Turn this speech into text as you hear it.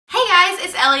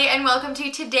it's Ellie and welcome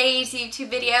to today's YouTube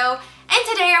video. And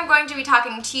today I'm going to be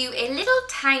talking to you a little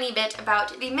tiny bit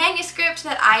about the manuscript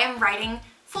that I am writing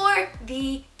for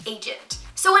The Agent.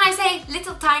 So when I say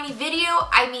little tiny video,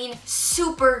 I mean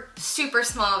super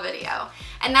small video.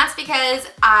 And that's because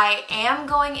I am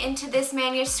going into this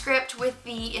manuscript with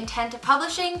the intent of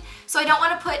publishing, so I don't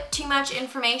want to put too much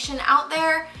information out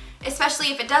there, especially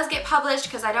if it does get published,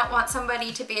 because I don't want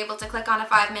somebody to be able to click on a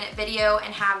 5-minute video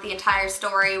and have the entire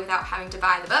story without having to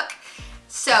buy the book.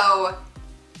 So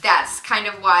that's kind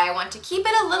of why I want to keep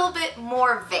it a little bit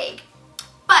more vague.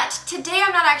 But today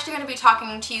I'm not actually going to be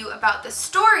talking to you about the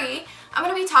story. I'm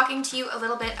going to be talking to you a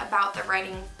little bit about the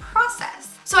writing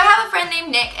process. So I have a friend named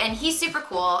Nick and he's super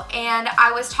cool, and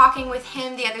I was talking with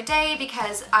him the other day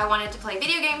because I wanted to play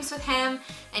video games with him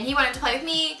and he wanted to play with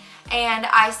me, and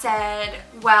I said,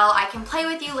 well, I can play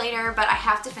with you later, but I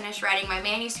have to finish writing my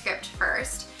manuscript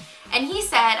first. And he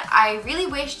said, I really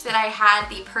wished that I had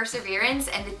the perseverance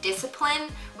and the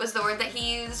discipline, was the word that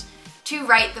he used, to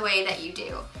write the way that you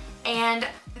do. And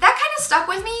that kind of stuck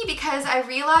with me because I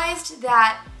realized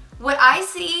that what I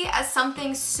see as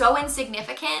something so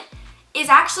insignificant is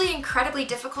actually incredibly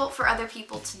difficult for other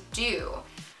people to do.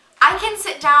 I can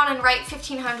sit down and write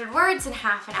 1,500 words in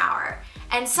half an hour,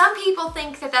 and some people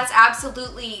think that that's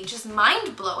absolutely just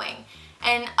mind-blowing,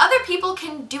 and other people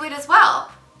can do it as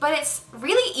well. But it's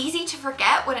really easy to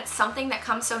forget when it's something that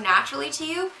comes so naturally to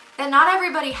you that not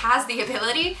everybody has the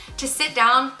ability to sit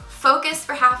down, focus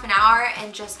for half an hour,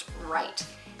 and just write.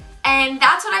 And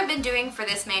that's what I've been doing for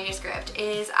this manuscript,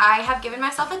 is I have given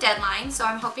myself a deadline, so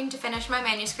I'm hoping to finish my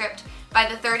manuscript by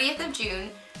the 30th of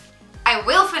June. I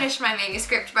will finish my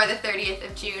manuscript by the 30th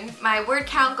of June. My word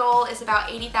count goal is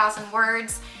about 80,000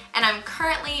 words, and I'm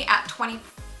currently at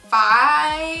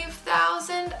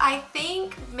 25,000, I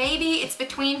think. Maybe it's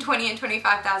between 20 and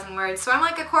 25,000 words, so I'm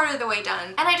like a quarter of the way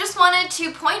done. And I just wanted to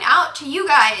point out to you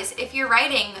guys, if you're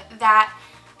writing, that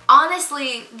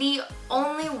honestly, the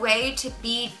only way to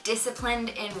be disciplined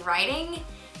in writing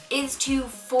is to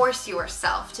force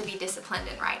yourself to be disciplined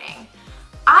in writing.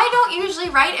 I don't usually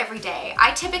write every day.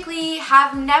 I typically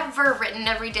have never written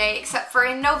every day except for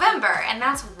in November, and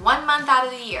that's 1 month out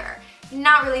of the year.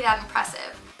 Not really that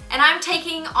impressive. And I'm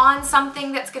taking on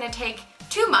something that's gonna take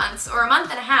 2 months or a month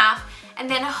and a half, and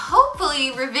then hopefully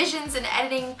revisions and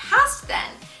editing past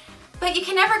then. But you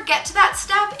can never get to that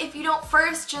step if you don't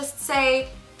first just say,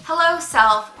 hello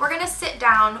self, we're gonna sit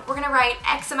down, we're gonna write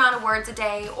X amount of words a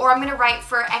day, or I'm gonna write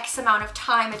for X amount of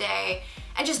time a day,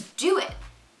 and just do it.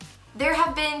 There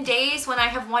have been days when I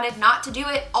have wanted not to do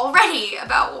it already,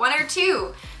 about 1 or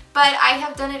 2, but I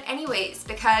have done it anyways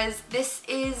because this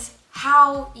is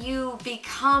how you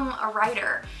become a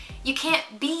writer. You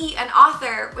can't be an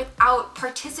author without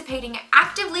participating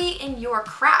actively in your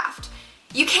craft.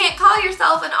 You can't call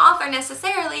yourself an author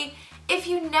necessarily if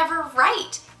you never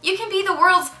write. You can be the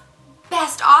world's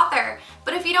best author,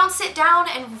 but if you don't sit down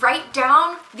and write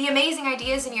down the amazing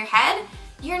ideas in your head,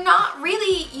 you're not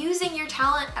really using your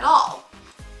talent at all.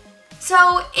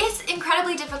 So it's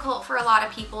incredibly difficult for a lot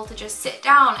of people to just sit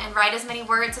down and write as many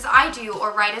words as I do,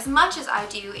 or write as much as I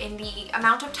do in the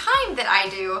amount of time that I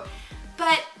do.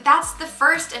 But that's the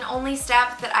first and only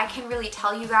step that I can really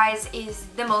tell you guys is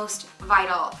the most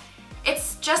vital.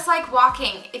 It's just like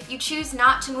walking. If you choose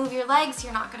not to move your legs,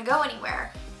 you're not gonna go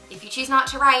anywhere. If you choose not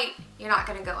to write, you're not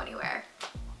gonna go anywhere.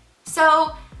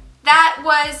 So that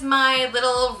was my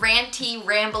little ranty,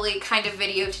 rambly kind of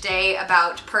video today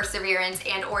about perseverance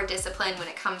and or discipline when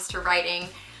it comes to writing.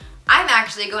 I'm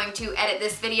actually going to edit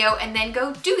this video and then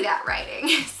go do that writing.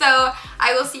 So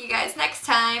I will see you guys next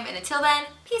time, and until then,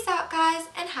 peace out guys,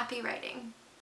 and happy writing.